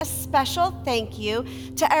special thank you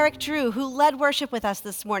to Eric Drew, who led worship with us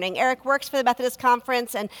this morning. Eric works for the Methodist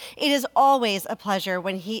Conference, and it is always a pleasure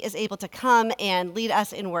when he is able to come and lead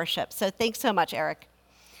us in worship. So thanks so much, Eric.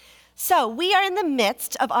 So we are in the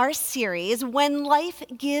midst of our series, When Life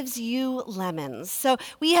Gives You Lemons. So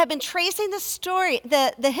we have been tracing the story,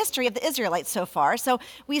 the history of the Israelites so far. So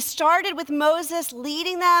we started with Moses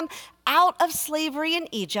leading them out of slavery in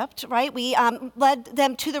Egypt, right? We led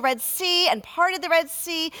them to the Red Sea and parted the Red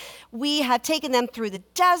Sea. We have taken them through the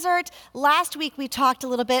desert. Last week we talked a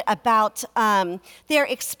little bit about their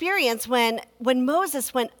experience when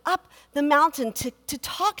Moses went up the mountain to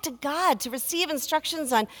talk to God, to receive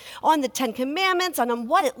instructions on the Ten Commandments, on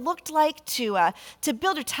what it looked like to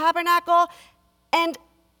build a tabernacle. And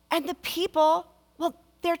the people, well,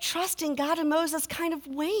 their trust in God and Moses kind of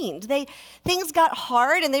waned. Things got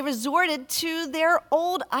hard and they resorted to their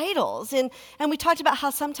old idols. And we talked about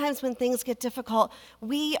how sometimes when things get difficult,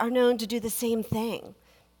 we are known to do the same thing.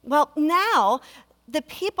 Well, now the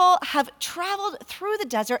people have traveled through the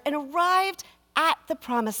desert and arrived at the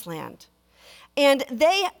promised land. And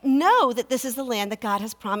they know that this is the land that God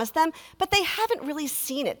has promised them, but they haven't really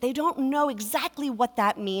seen it. They don't know exactly what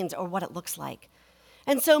that means or what it looks like.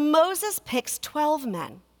 And so Moses picks 12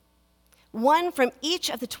 men, one from each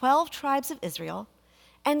of the 12 tribes of Israel,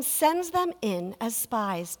 and sends them in as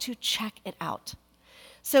spies to check it out.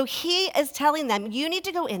 So he is telling them, you need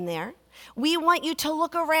to go in there. We want you to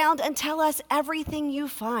look around and tell us everything you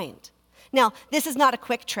find. Now, this is not a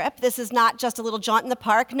quick trip. This is not just a little jaunt in the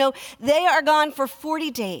park. No, they are gone for 40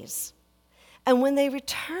 days. And when they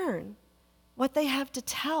return, what they have to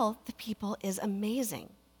tell the people is amazing.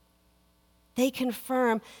 They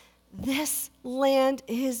confirm this land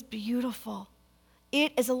is beautiful.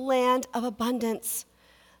 It is a land of abundance.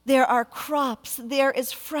 There are crops. There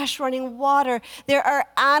is fresh running water. There are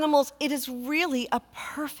animals. It is really a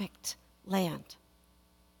perfect land.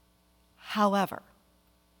 However,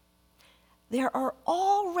 there are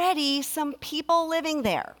already some people living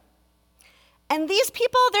there. And these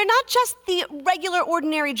people, they're not just the regular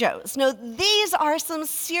ordinary Joes. No, these are some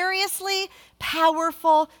seriously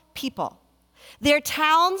powerful people. Their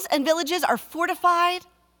towns and villages are fortified.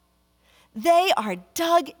 They are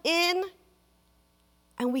dug in.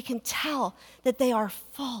 And we can tell that they are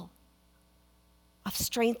full of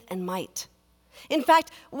strength and might. In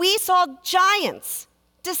fact, we saw giants,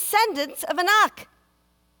 descendants of Anak.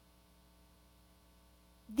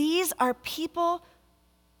 These are people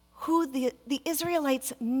who the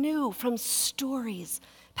Israelites knew from stories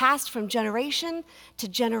passed from generation to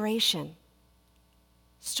generation.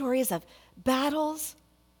 Stories of battles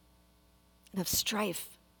and of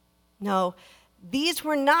strife. No, these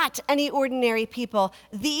were not any ordinary people.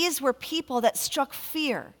 These were people that struck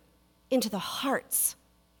fear into the hearts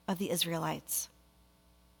of the Israelites.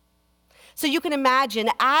 So you can imagine,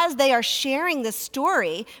 as they are sharing this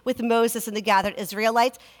story with Moses and the gathered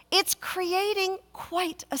Israelites, it's creating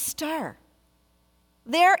quite a stir.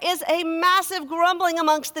 There is a massive grumbling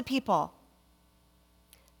amongst the people.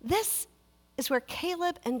 This is where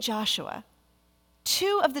Caleb and Joshua,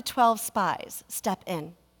 2 of the 12 spies, step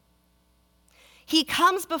in. He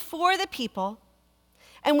comes before the people,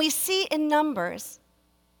 and we see in Numbers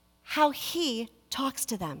how he talks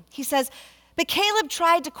to them. He says, but Caleb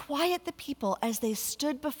tried to quiet the people as they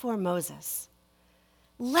stood before Moses.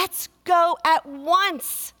 Let's go at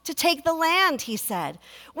once to take the land, he said.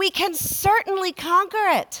 We can certainly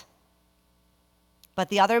conquer it. But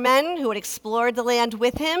the other men who had explored the land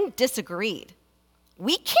with him disagreed.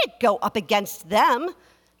 We can't go up against them.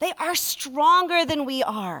 They are stronger than we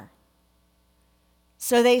are.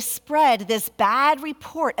 So they spread this bad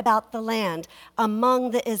report about the land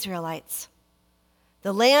among the Israelites.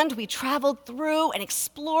 The land we traveled through and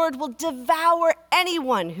explored will devour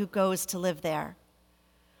anyone who goes to live there.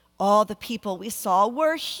 All the people we saw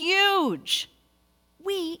were huge.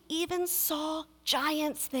 We even saw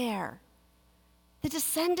giants there, the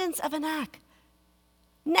descendants of Anak.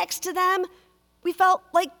 Next to them, we felt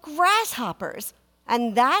like grasshoppers,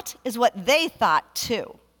 and that is what they thought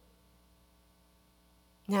too.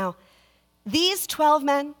 Now, these 12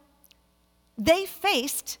 men, they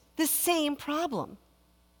faced the same problem.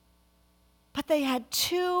 But they had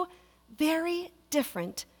 2 very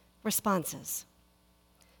different responses.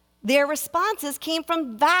 Their responses came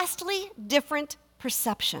from vastly different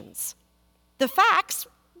perceptions. The facts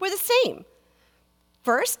were the same.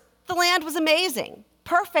 First, the land was amazing,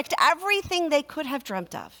 perfect, everything they could have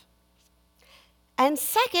dreamt of. And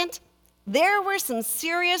second, there were some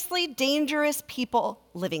seriously dangerous people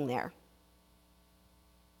living there.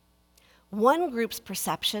 One group's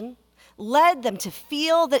perception led them to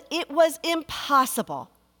feel that it was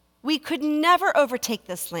impossible We could never overtake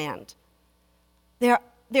this land.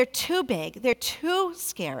 They're too big. They're too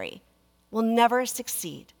scary. We'll never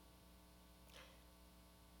succeed.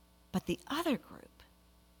 But the other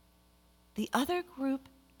group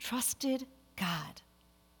trusted God.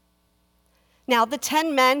 Now, the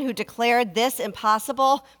 10 men who declared this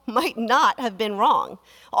impossible might not have been wrong.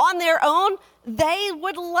 On their own, they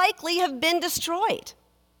would likely have been destroyed.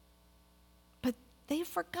 But they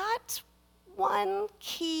forgot one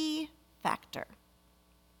key factor.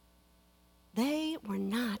 They were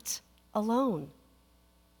not alone.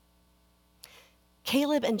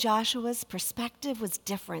 Caleb and Joshua's perspective was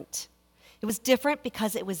different. It was different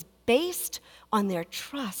because it was based on their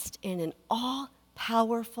trust in an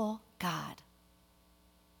all-powerful God.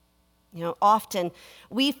 You know, often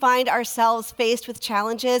we find ourselves faced with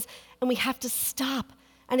challenges and we have to stop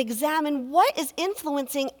and examine what is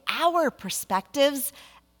influencing our perspectives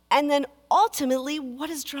and then ultimately what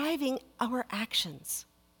is driving our actions.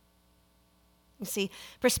 You see,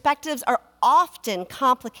 perspectives are often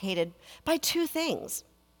complicated by two things.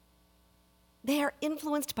 They are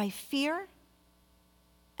influenced by fear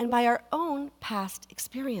and by our own past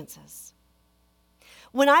experiences.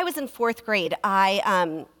 When I was in 4th grade,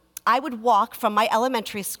 I would walk from my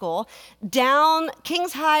elementary school down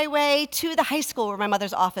Kings Highway to the high school where my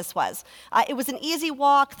mother's office was. It was an easy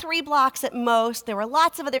walk, 3 blocks at most. There were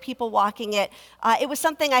lots of other people walking it. It was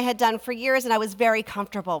something I had done for years and I was very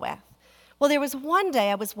comfortable with. Well, there was one day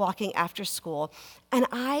I was walking after school and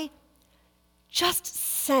I just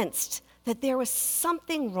sensed that there was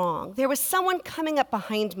something wrong. There was someone coming up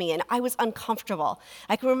behind me, and I was uncomfortable.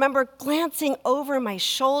 I can remember glancing over my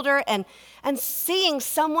shoulder and seeing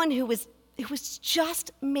someone who was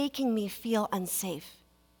just making me feel unsafe.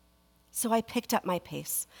 So I picked up my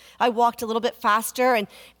pace. I walked a little bit faster and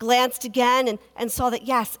glanced again and saw that,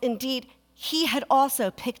 yes, indeed, he had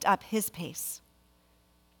also picked up his pace.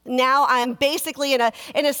 Now I'm basically in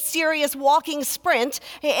a serious walking sprint,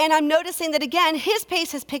 and I'm noticing that, again, his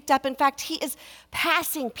pace has picked up. In fact, he is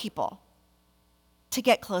passing people to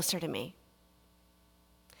get closer to me.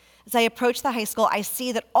 As I approach the high school, I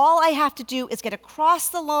see that all I have to do is get across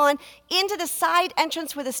the lawn into the side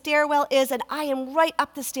entrance where the stairwell is, and I am right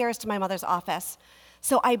up the stairs to my mother's office.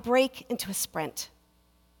 So I break into a sprint,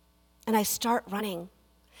 and I start running.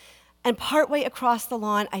 And partway across the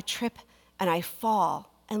lawn, I trip and I fall.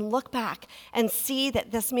 And look back and see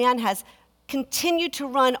that this man has continued to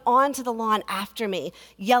run onto the lawn after me,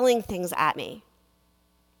 yelling things at me.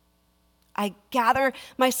 I gather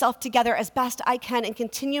myself together as best I can and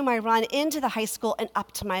continue my run into the high school and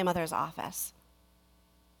up to my mother's office.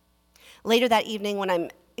 Later that evening, when I'm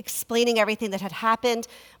explaining everything that had happened,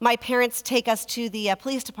 my parents take us to the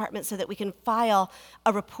police department so that we can file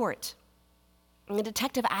a report. And the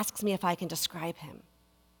detective asks me if I can describe him.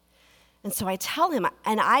 And so I tell him,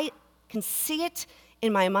 and I can see it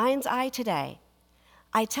in my mind's eye today.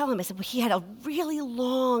 I tell him, I said, well, he had a really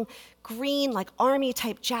long green, like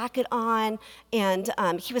army-type jacket on, and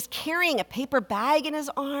he was carrying a paper bag in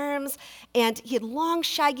his arms, and he had long,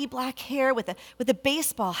 shaggy black hair with a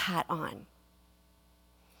baseball hat on.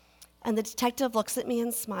 And the detective looks at me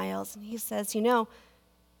and smiles, and he says, you know,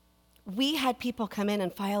 we had people come in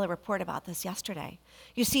and file a report about this yesterday.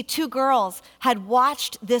 You see, 2 girls had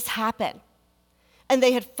watched this happen, and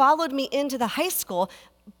they had followed me into the high school,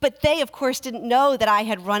 but they, of course, didn't know that I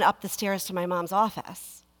had run up the stairs to my mom's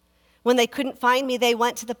office. When they couldn't find me, they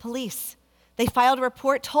went to the police. They filed a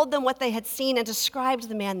report, told them what they had seen, and described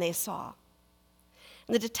the man they saw.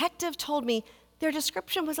 And the detective told me their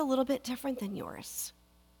description was a little bit different than yours.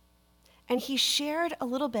 And he shared a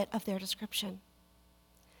little bit of their description.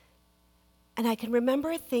 And I can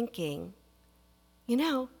remember thinking, you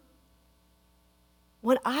know,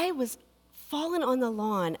 when I was fallen on the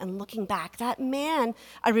lawn and looking back, that man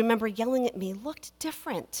I remember yelling at me looked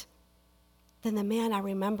different than the man I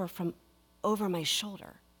remember from over my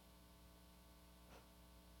shoulder.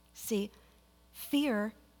 See,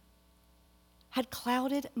 fear had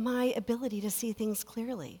clouded my ability to see things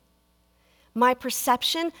clearly. My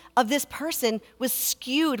perception of this person was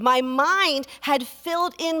skewed. My mind had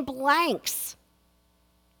filled in blanks,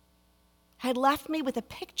 had left me with a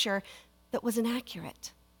picture that was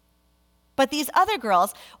inaccurate. But these other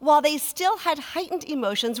girls, while they still had heightened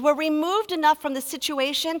emotions, were removed enough from the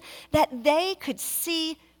situation that they could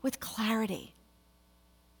see with clarity.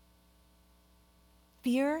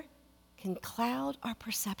 Fear can cloud our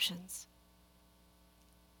perceptions.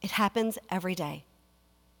 It happens every day.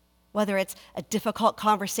 Whether it's a difficult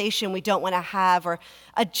conversation we don't want to have or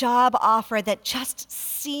a job offer that just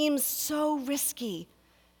seems so risky.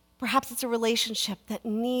 Perhaps it's a relationship that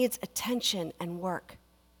needs attention and work.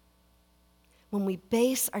 when we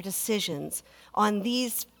base our decisions on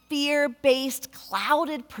these fear-based,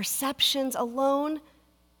 clouded perceptions alone,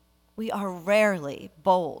 we are rarely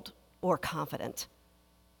bold or confident.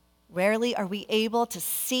 Rarely are we able to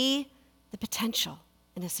see the potential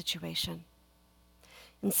in a situation.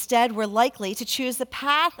 Instead, we're likely to choose the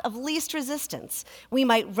path of least resistance. We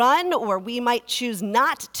might run, or we might choose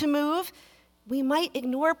not to move. We might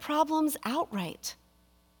ignore problems outright.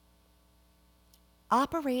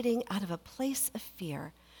 Operating out of a place of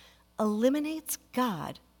fear eliminates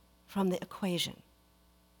God from the equation.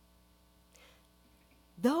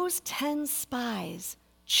 Those 10 spies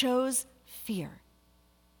chose fear.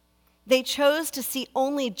 They chose to see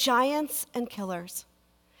only giants and killers.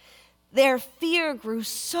 Their fear grew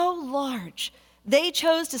so large, they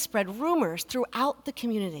chose to spread rumors throughout the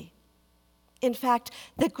community. In fact,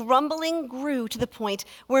 the grumbling grew to the point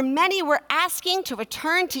where many were asking to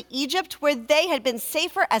return to Egypt, where they had been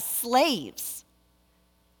safer as slaves.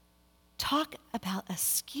 Talk about a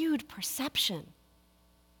skewed perception.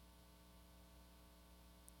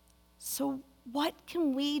 So, what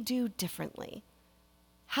can we do differently?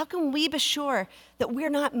 How can we be sure that we're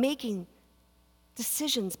not making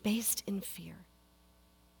decisions based in fear?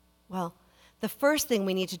 Well, the first thing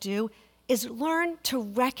we need to do is learn to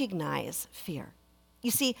recognize fear.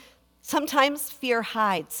 You see, sometimes fear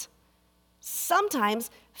hides.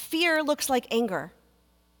 Sometimes fear looks like anger.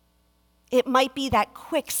 It might be that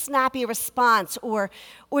quick, snappy response, or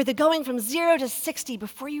the going from 0 to 60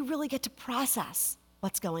 before you really get to process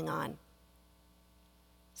what's going on.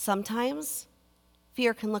 Sometimes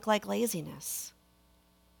fear can look like laziness.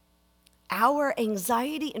 Our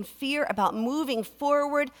anxiety and fear about moving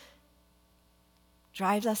forward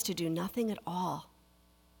drives us to do nothing at all.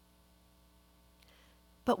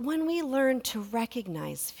 But when we learn to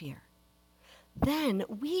recognize fear, then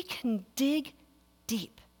we can dig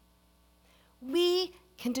deep. We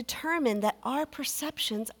can determine that our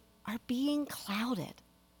perceptions are being clouded.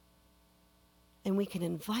 And we can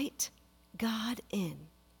invite God in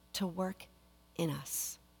to work in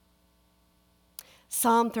us.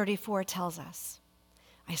 Psalm 34 tells us,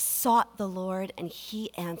 "I sought the Lord, and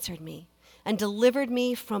he answered me and delivered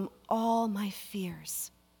me from all my fears.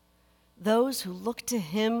 Those who look to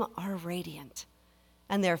him are radiant,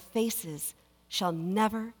 and their faces shall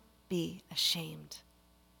never be ashamed."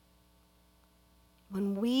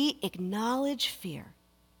 When we acknowledge fear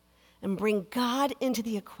and bring God into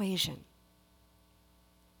the equation,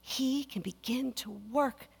 he can begin to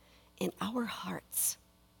work in our hearts.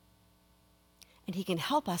 And he can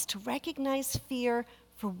help us to recognize fear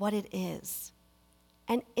for what it is,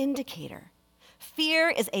 an indicator. Fear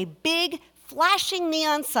is a big, flashing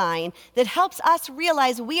neon sign that helps us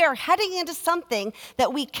realize we are heading into something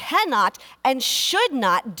that we cannot and should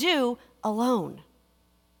not do alone.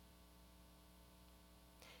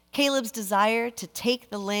 Caleb's desire to take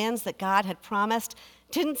the lands that God had promised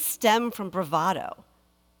didn't stem from bravado,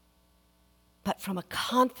 but from a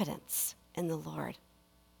confidence in the Lord.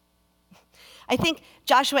 I think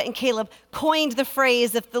Joshua and Caleb coined the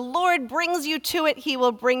phrase, "If the Lord brings you to it, he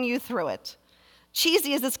will bring you through it."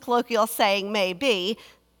 Cheesy as this colloquial saying may be,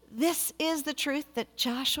 this is the truth that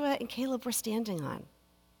Joshua and Caleb were standing on.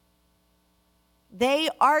 They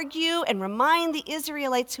argue and remind the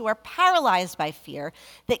Israelites who are paralyzed by fear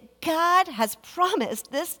that God has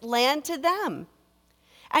promised this land to them.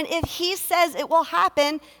 And if he says it will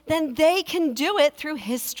happen, then they can do it through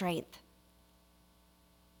his strength.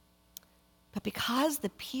 But because the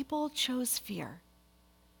people chose fear,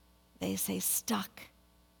 they stay stuck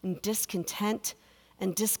in discontent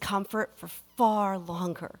and discomfort for far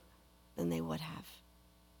longer than they would have.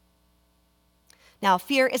 Now,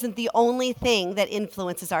 fear isn't the only thing that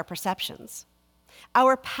influences our perceptions.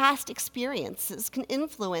 Our past experiences can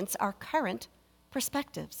influence our current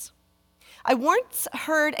perspectives. I once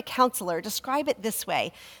heard a counselor describe it this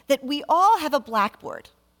way, that we all have a blackboard,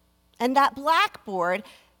 and that blackboard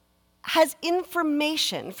has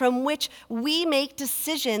information from which we make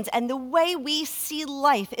decisions, and the way we see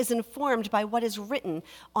life is informed by what is written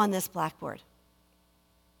on this blackboard.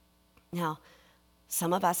 Now,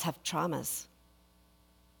 some of us have traumas.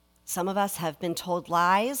 Some of us have been told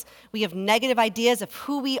lies. We have negative ideas of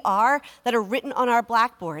who we are that are written on our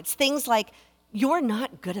blackboards. Things like, "You're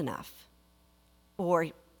not good enough," or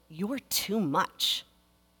 "You're too much,"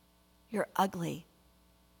 "You're ugly,"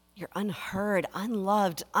 "You're unheard,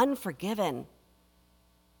 unloved, unforgiven."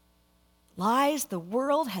 Lies the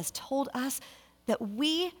world has told us that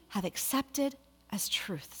we have accepted as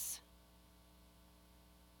truths.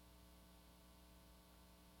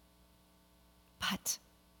 But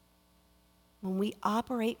when we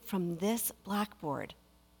operate from this blackboard,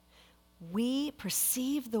 we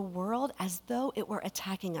perceive the world as though it were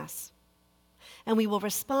attacking us. And we will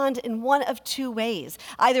respond in one of two ways.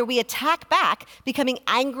 Either we attack back, becoming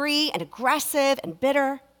angry and aggressive and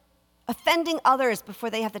bitter, offending others before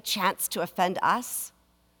they have the chance to offend us,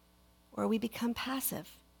 or we become passive,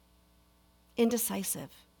 indecisive.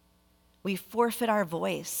 We forfeit our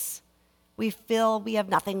voice. We feel we have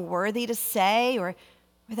nothing worthy to say, or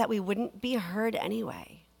that we wouldn't be heard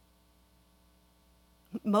anyway.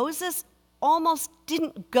 Moses almost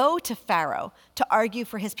didn't go to Pharaoh to argue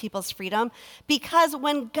for his people's freedom because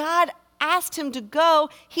when God asked him to go,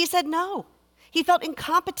 he said no. He felt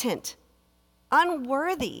incompetent,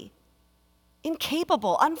 unworthy,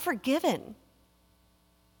 incapable, unforgiven.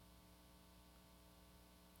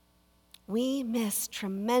 We miss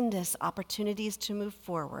tremendous opportunities to move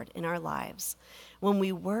forward in our lives when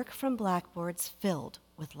we work from blackboards filled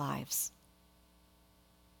with lies.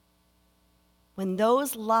 When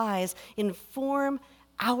those lies inform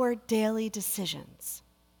our daily decisions.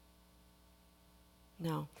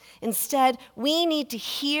 No. Instead, we need to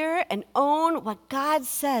hear and own what God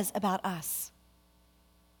says about us.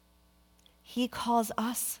 He calls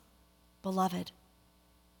us beloved.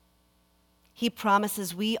 He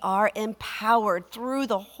promises we are empowered through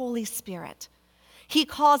the Holy Spirit. He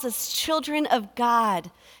calls us children of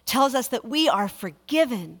God, tells us that we are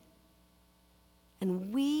forgiven,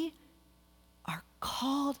 and we are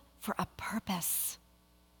called for a purpose.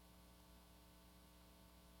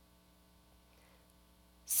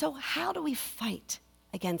 So how do we fight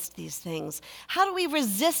against these things? How do we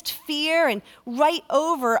resist fear and write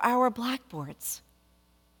over our blackboards?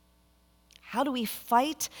 How do we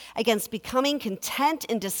fight against becoming content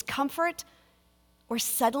in discomfort or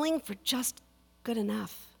settling for just good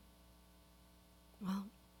enough? Well,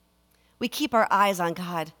 we keep our eyes on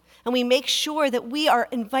God and we make sure that we are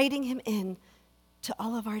inviting him in to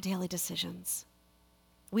all of our daily decisions.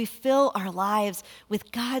 We fill our lives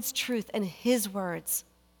with God's truth and his words.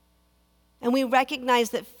 And we recognize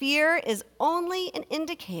that fear is only an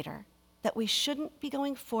indicator that we shouldn't be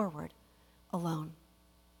going forward alone.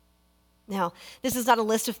 Now, this is not a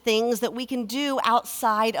list of things that we can do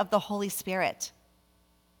outside of the Holy Spirit.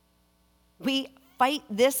 We fight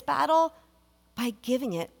this battle by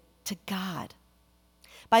giving it to God,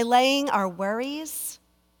 by laying our worries,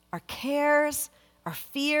 our cares, our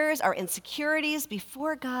fears, our insecurities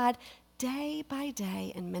before God day by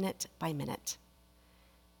day and minute by minute.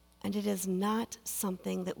 And it is not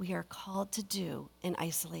something that we are called to do in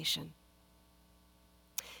isolation.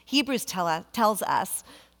 Hebrews tells us,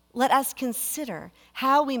 let us consider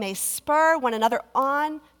how we may spur one another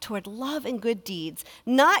on toward love and good deeds,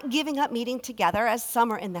 not giving up meeting together as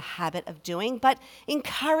some are in the habit of doing, but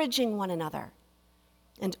encouraging one another,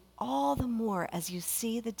 and all the more as you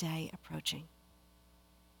see the day approaching.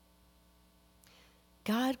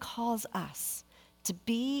 God calls us to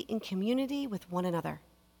be in community with one another.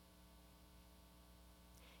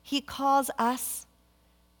 He calls us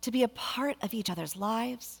to be a part of each other's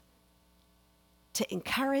lives, to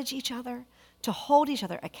encourage each other, to hold each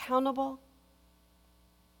other accountable,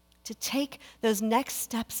 to take those next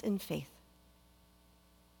steps in faith.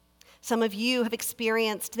 Some of you have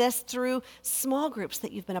experienced this through small groups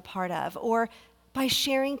that you've been a part of, or by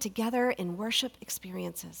sharing together in worship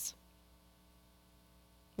experiences.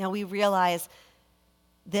 Now we realize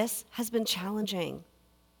this has been challenging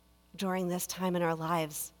during this time in our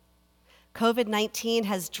lives. COVID-19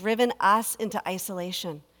 has driven us into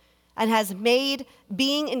isolation and has made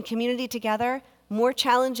being in community together more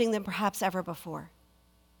challenging than perhaps ever before.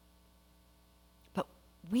 But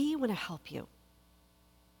we want to help you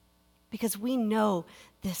because we know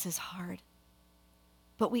this is hard.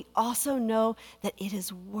 But we also know that it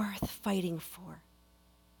is worth fighting for.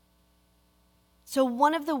 So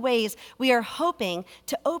one of the ways we are hoping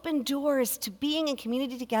to open doors to being in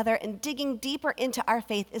community together and digging deeper into our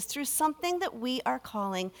faith is through something that we are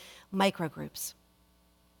calling microgroups.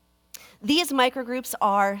 These microgroups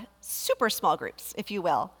are super small groups, if you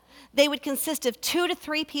will. They would consist of 2 to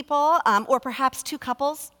 3 people, or perhaps 2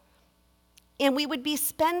 couples, and we would be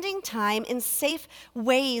spending time in safe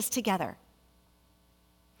ways together.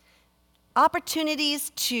 Opportunities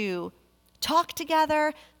to talk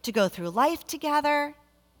together, to go through life together.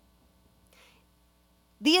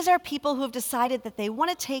 These are people who have decided that they want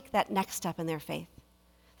to take that next step in their faith,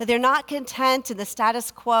 that they're not content in the status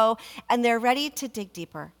quo, and they're ready to dig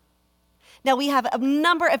deeper. Now, we have a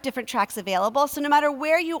number of different tracks available, so no matter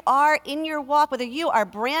where you are in your walk, whether you are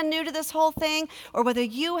brand new to this whole thing or whether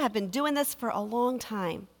you have been doing this for a long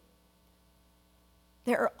time,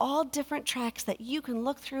 there are all different tracks that you can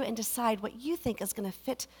look through and decide what you think is going to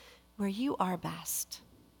fit where you are best.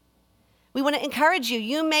 We want to encourage you.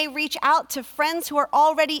 You may reach out to friends who are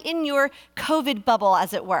already in your COVID bubble,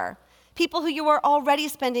 as it were, people who you are already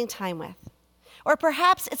spending time with. Or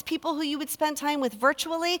perhaps it's people who you would spend time with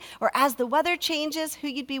virtually, or as the weather changes, who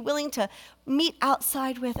you'd be willing to meet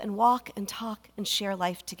outside with and walk and talk and share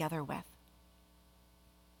life together with.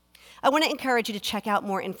 I want to encourage you to check out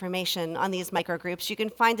more information on these microgroups. You can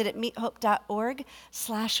find it at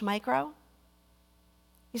meethope.org/micro.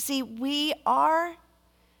 You see, we are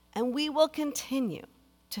and we will continue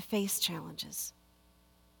to face challenges.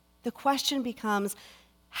 The question becomes,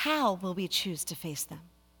 how will we choose to face them?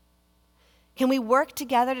 Can we work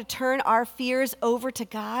together to turn our fears over to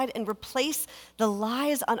God and replace the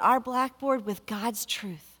lies on our blackboard with God's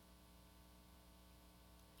truth?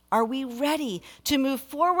 Are we ready to move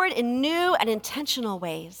forward in new and intentional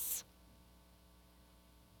ways?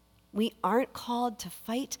 We aren't called to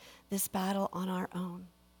fight this battle on our own,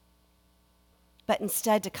 but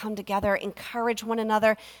instead to come together, encourage one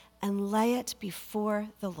another, and lay it before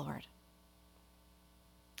the Lord.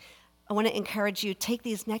 I want to encourage you, take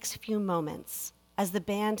these next few moments as the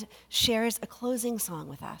band shares a closing song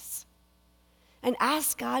with us and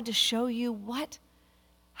ask God to show you what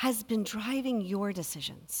has been driving your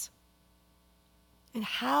decisions and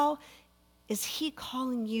how is He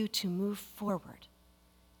calling you to move forward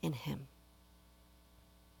in Him.